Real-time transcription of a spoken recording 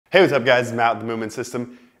Hey, what's up guys, it's Matt with the Movement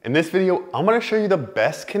System. In this video, I'm gonna show you the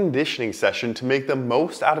best conditioning session to make the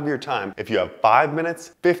most out of your time if you have 5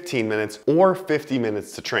 minutes, 15 minutes, or 50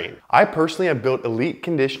 minutes to train. I personally have built elite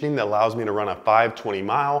conditioning that allows me to run a 5:20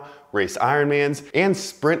 mile, race Ironmans, and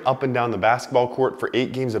sprint up and down the basketball court for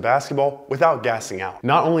 8 games of basketball without gassing out.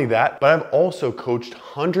 Not only that, but I've also coached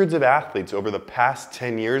hundreds of athletes over the past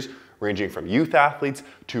 10 years, ranging from youth athletes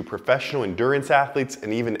to professional endurance athletes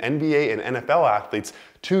and even NBA and NFL athletes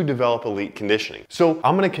to develop elite conditioning. So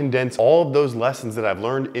I'm gonna condense all of those lessons that I've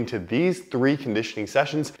learned into these 3 conditioning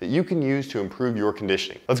sessions that you can use to improve your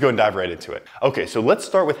conditioning. Let's go and dive right into it. Okay, so let's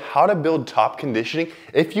start with how to build top conditioning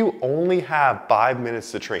if you only have 5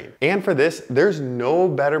 minutes to train. And for this, there's no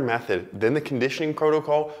better method than the conditioning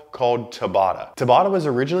protocol called Tabata. Tabata was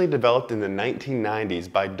originally developed in the 1990s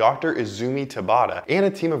by Dr. Izumi Tabata and a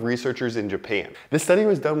team of researchers in Japan. This study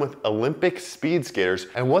was done with Olympic speed skaters,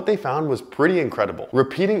 and what they found was pretty incredible.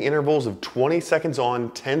 Repeating intervals of 20 seconds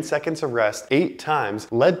on, 10 seconds of rest 8 times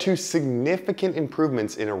led to significant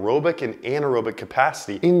improvements in aerobic and anaerobic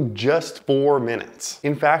capacity in just 4 minutes.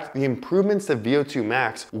 In fact, the improvements to VO2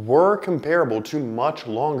 max were comparable to much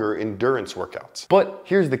longer endurance workouts. But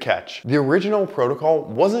here's the catch. The original protocol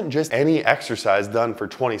wasn't just any exercise done for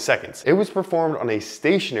 20 seconds. It was performed on a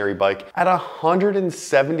stationary bike at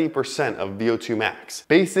 170% of VO2 max,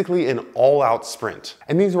 basically an all-out sprint.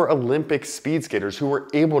 And these were Olympic speed skaters who were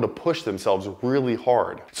able to push themselves really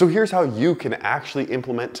hard. So here's how you can actually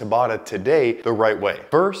implement Tabata today the right way.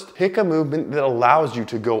 First, pick a movement that allows you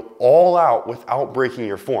to go all out without breaking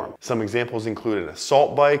your form. Some examples include an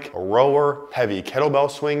assault bike, a rower, heavy kettlebell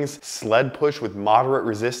swings, sled push with moderate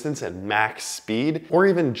resistance and max speed, or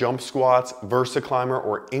even jump squats, VersaClimber,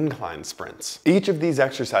 or incline sprints. Each of these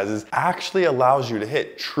exercises actually allows you to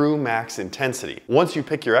hit true max intensity. Once you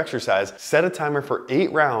pick your exercise, set a timer for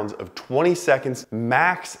 8 rounds of 20 seconds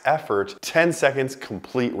max effort, 10 seconds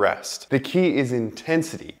complete rest. The key is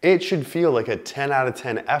intensity. It should feel like a 10 out of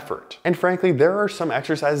 10 effort. And frankly, there are some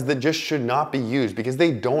exercises that just should not be used because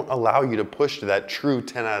they don't allow you to push to that true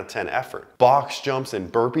 10 out of 10 effort. Box jumps and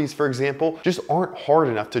burpees, for example, just aren't hard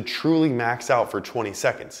enough to truly max out for 20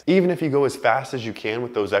 seconds. Even if you go as fast as you can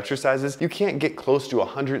with those exercises, you can't get close to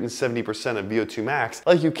 170% of VO2 max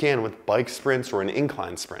like you can with bike sprints or an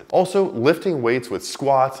incline sprint. Also, lifting weights with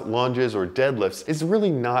squats, lunges, or deadlifts is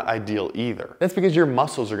really not ideal either. That's because your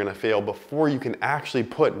muscles are gonna fail before you can actually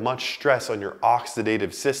put much stress on your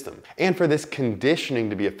oxidative system. And for this conditioning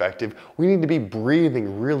to be effective, we need to be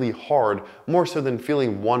breathing really hard, more so than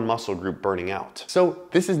feeling one muscle group burning out. So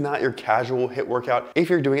this is not your casual HIIT workout. If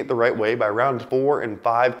you're doing it the right way, by round 4 and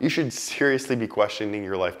 5, you should seriously be questioning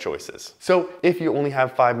your life choices. So if you only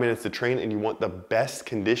have 5 minutes to train and you want the best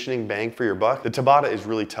conditioning bang for your buck, the Tabata is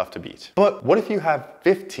really tough to beat. But what if you have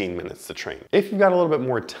 15 minutes to train? If you've got a little bit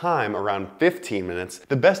more time, around 15 minutes,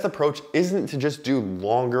 the best approach isn't to just do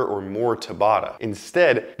longer or more Tabata.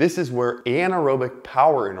 Instead, this is where anaerobic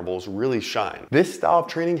power intervals really shine. This style of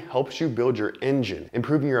training helps you build your engine,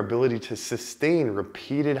 improving your ability to sustain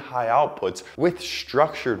repeated high outputs with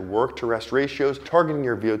structured work to rest ratios targeting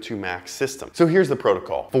your VO2 max system. So here's the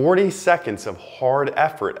protocol. 40 seconds of hard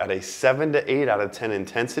effort at a 7 to 8 out of 10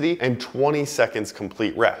 intensity and 20 seconds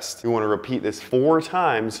complete rest. You want to repeat this 4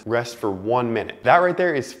 times, rest for 1 minute. That right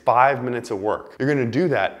there is 5 minutes of work. You're gonna do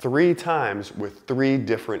that 3 times with 3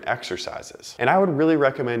 different exercises. And I would really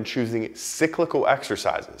recommend choosing cyclical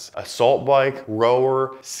exercises: assault bike,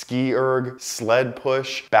 rower, ski erg, sled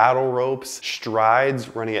push, battle ropes,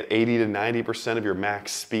 strides running at 80 to 90% of your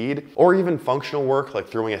max speed, or even functional work like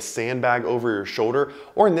throwing a sandbag over your shoulder,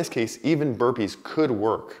 or in this case, even burpees could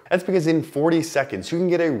work. That's because in 40 seconds, you can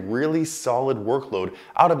get a really solid workload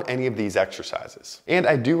out of any of these exercises. And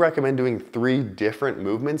I do recommend doing 3 different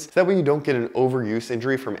movements so that way you don't get an overuse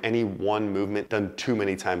injury from any one movement done too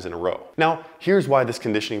many times in a row. Now, here's why this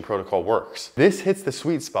conditioning protocol works. This hits the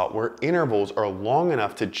sweet spot where intervals are long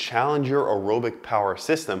enough to challenge your aerobic power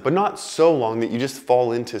system, but not so long that you just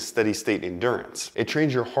fall into steady state endurance. It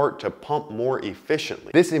trains your heart to pump more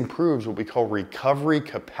efficiently. This improves what we call recovery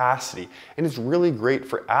capacity, and it's really great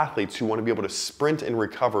for athletes who want to be able to sprint and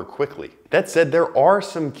recover quickly. That said, there are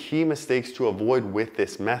some key mistakes to avoid with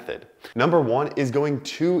this method. Number 1 is going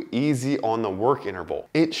too easy on the work interval.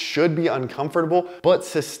 It should be uncomfortable, but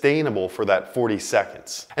sustainable for that 40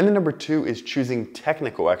 seconds. And then number 2 is choosing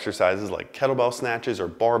technical exercises like kettlebell snatches or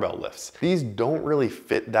barbell lifts. These don't really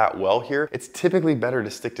fit that well here. It's typically better to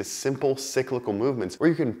stick to simple cyclical movements where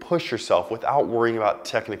you can push yourself without worrying about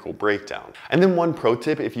technical breakdown. And then one pro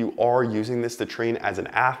tip, if you are using this to train as an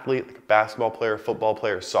athlete, like a basketball player, football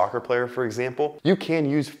player, soccer player, for for example, you can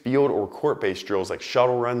use field or court-based drills like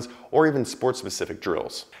shuttle runs or even sport-specific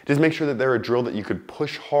drills. Just make sure that they're a drill that you could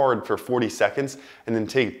push hard for 40 seconds and then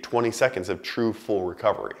take 20 seconds of true full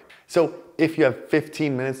recovery. So if you have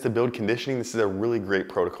 15 minutes to build conditioning, this is a really great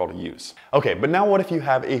protocol to use. Okay, but now what if you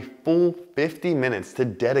have a full 50 minutes to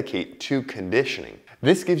dedicate to conditioning?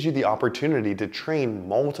 This gives you the opportunity to train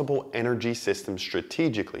multiple energy systems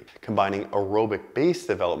strategically, combining aerobic base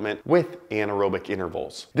development with anaerobic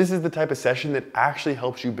intervals. This is the type of session that actually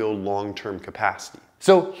helps you build long-term capacity.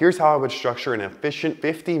 So here's how I would structure an efficient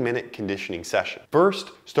 50-minute conditioning session. First,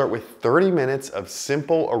 start with 30 minutes of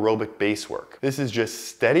simple aerobic base work. This is just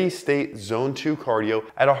steady state zone 2 cardio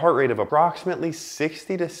at a heart rate of approximately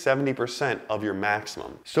 60 to 70% of your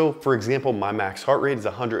maximum. So for example, my max heart rate is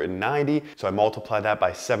 190, so I multiply that by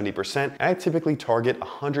 70%, and I typically target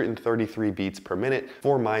 133 beats per minute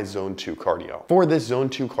for my zone 2 cardio. For this zone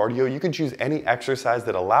 2 cardio, you can choose any exercise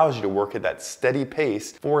that allows you to work at that steady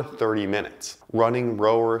pace for 30 minutes. Running,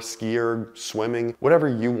 rower, skier, swimming, whatever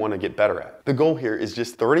you want to get better at. The goal here is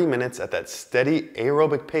just 30 minutes at that steady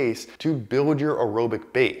aerobic pace to build your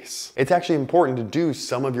aerobic base. It's actually important to do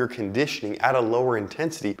some of your conditioning at a lower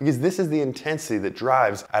intensity because this is the intensity that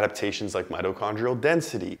drives adaptations like mitochondrial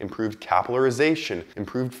density, improved capillarization,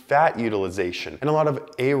 improved fat utilization, and a lot of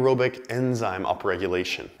aerobic enzyme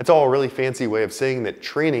upregulation. It's all a really fancy way of saying that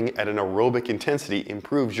training at an aerobic intensity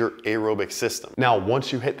improves your aerobic system. Now,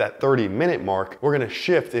 once you hit that 30-minute mark, we're gonna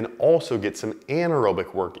shift and also get some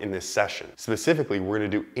anaerobic work in this session. Specifically, we're gonna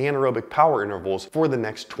do anaerobic power intervals for the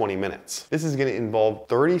next 20 minutes. This is gonna involve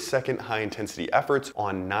 30-second high-intensity efforts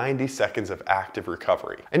on 90 seconds of active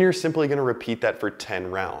recovery. And you're simply gonna repeat that for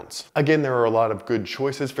 10 rounds. Again, there are a lot of good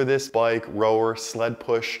choices for this: bike, rower, sled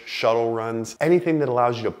push, shuttle runs, anything that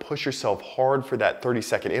allows you to push yourself hard for that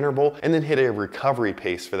 30-second interval and then hit a recovery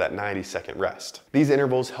pace for that 90-second rest. These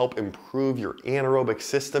intervals help improve your anaerobic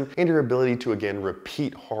system and your ability to again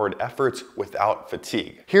repeat hard efforts without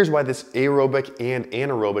fatigue. Here's why this aerobic and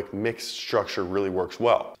anaerobic mixed structure really works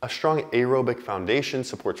well. A strong aerobic foundation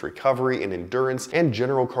supports recovery and endurance and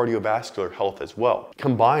general cardiovascular health as well.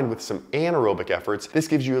 Combined with some anaerobic efforts, this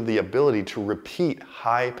gives you the ability to repeat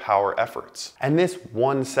high power efforts. And this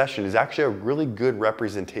one session is actually a really good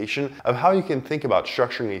representation of how you can think about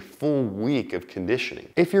structuring a full week of conditioning.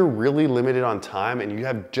 If you're really limited on time and you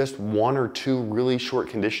have just 1 or 2 really short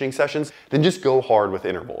conditioning sessions, then just go hard with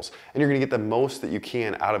intervals and you're gonna get the most that you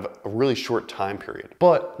can out of a really short time period.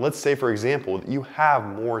 But let's say, for example, that you have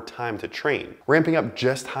more time to train. Ramping up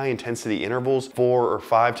just high intensity intervals 4 or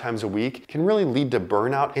 5 times a week can really lead to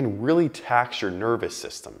burnout and really tax your nervous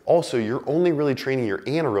system. Also, you're only really training your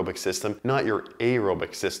anaerobic system, not your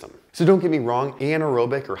aerobic system. So don't get me wrong,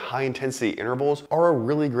 anaerobic or high intensity intervals are a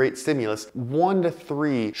really great stimulus, 1 to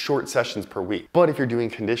 3 short sessions per week. But if you're doing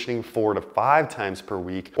conditioning 4 to 5 times per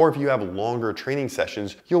week, or if you have longer training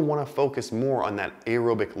sessions, you'll want to focus more on that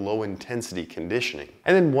aerobic low intensity conditioning.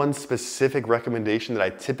 And then one specific recommendation that I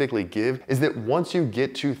typically give is that once you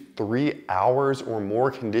get to 3 hours or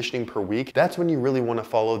more conditioning per week, that's when you really want to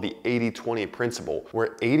follow the 80-20 principle,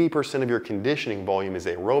 where 80% of your conditioning volume is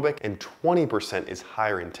aerobic and 20% is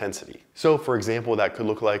higher intensity. So for example, that could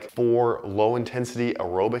look like 4 low intensity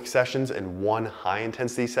aerobic sessions and 1 high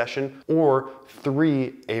intensity session, or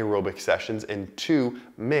 3 aerobic sessions and 2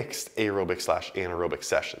 mixed aerobic/anaerobic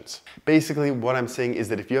sessions. Basically, what I'm saying is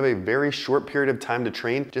that if you have a very short period of time to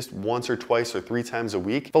train, just once or twice or 3 times a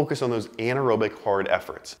week, focus on those anaerobic hard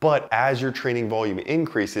efforts. But as your training volume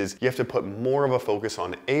increases, you have to put more of a focus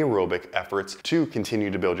on aerobic efforts to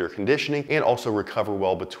continue to build your conditioning and also recover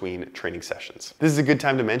well between training sessions. This is a good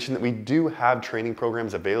time to mention that we do have training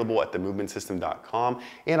programs available at themovementsystem.com,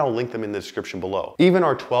 and I'll link them in the description below. Even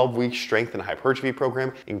our 12-week strength and hypertrophy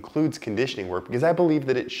program includes conditioning work because I believe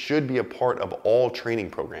that it should be a part of all training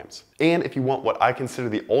programs. And if you want what I consider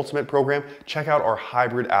the ultimate program, check out our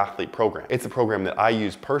hybrid athlete program. It's a program that I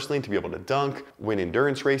use personally to be able to dunk, win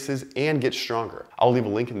endurance races, and get stronger. I'll leave a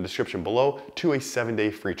link in the description below to a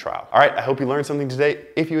 7-day free trial. All right, I hope you learned something today.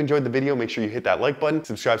 If you enjoyed the video, make sure you hit that like button,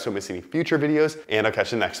 subscribe so you don't miss any future videos, and I'll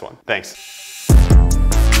catch you in the next one. Thanks.